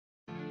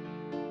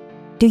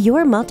Do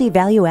your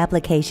multi-value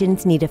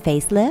applications need a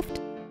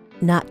facelift?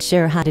 Not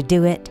sure how to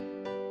do it?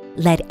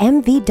 Let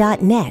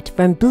MV.net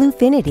from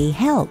BlueFinity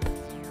help.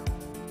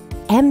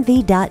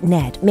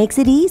 MV.net makes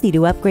it easy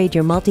to upgrade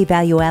your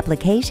multi-value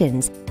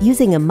applications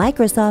using a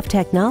Microsoft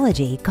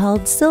technology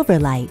called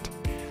Silverlight.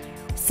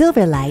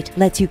 Silverlight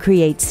lets you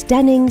create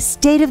stunning,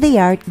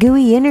 state-of-the-art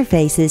GUI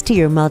interfaces to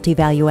your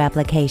multi-value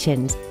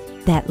applications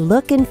that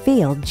look and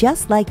feel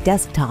just like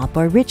desktop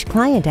or rich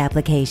client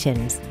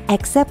applications,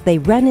 except they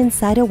run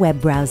inside a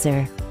web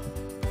browser.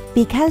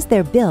 Because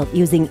they're built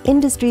using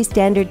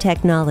industry-standard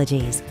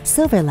technologies,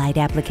 Silverlight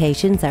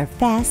applications are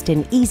fast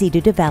and easy to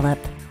develop.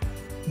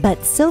 But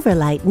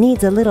Silverlight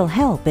needs a little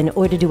help in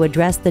order to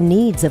address the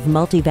needs of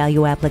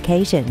multi-value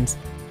applications.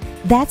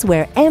 That's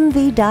where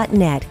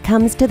MV.net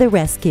comes to the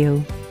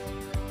rescue.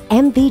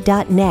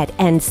 MV.net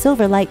and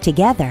Silverlight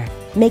together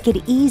make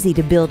it easy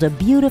to build a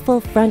beautiful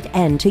front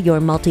end to your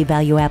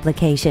multi-value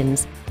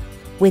applications.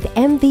 With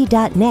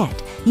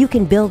MV.net, you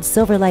can build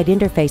Silverlight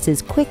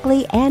interfaces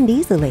quickly and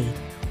easily,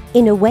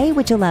 in a way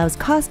which allows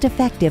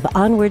cost-effective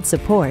onward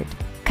support,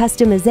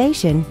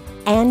 customization,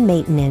 and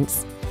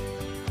maintenance.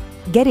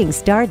 Getting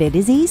started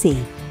is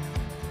easy.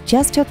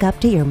 Just hook up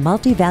to your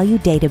MultiValue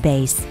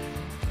database.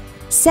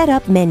 Set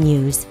up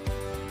menus.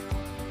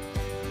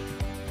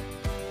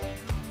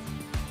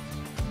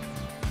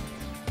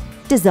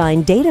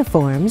 Design data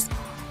forms.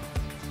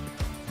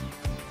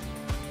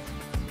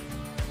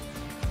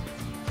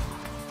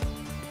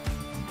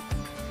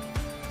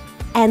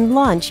 And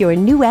launch your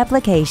new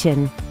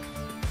application.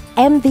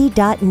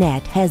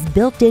 MV.net has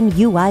built-in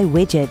UI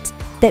widgets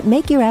that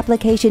make your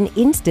application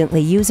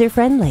instantly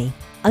user-friendly.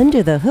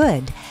 Under the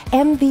hood,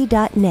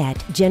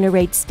 MV.net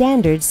generates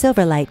standard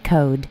Silverlight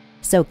code,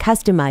 so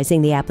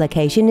customizing the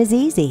application is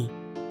easy.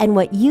 And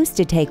what used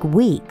to take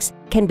weeks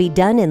can be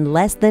done in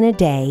less than a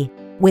day,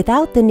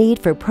 without the need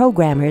for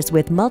programmers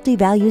with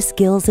multi-value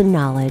skills and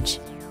knowledge.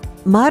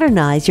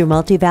 Modernize your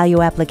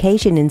multi-value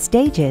application in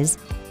stages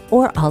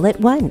or all at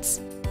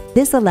once.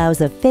 This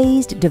allows a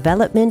phased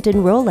development and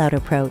rollout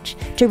approach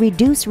to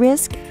reduce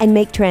risk and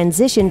make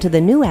transition to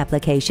the new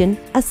application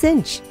a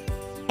cinch.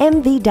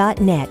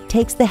 MV.net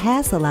takes the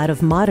hassle out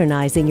of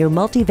modernizing your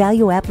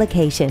multi-value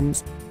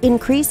applications,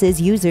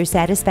 increases user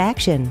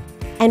satisfaction,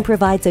 and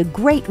provides a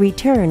great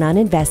return on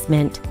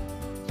investment.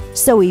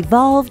 So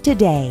evolve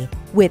today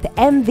with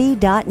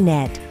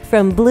MV.net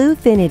from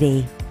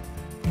BlueFinity.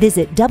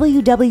 Visit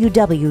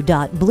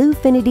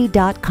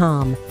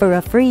www.bluefinity.com for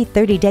a free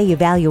 30-day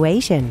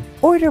evaluation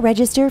or to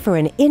register for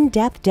an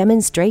in-depth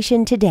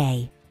demonstration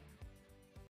today.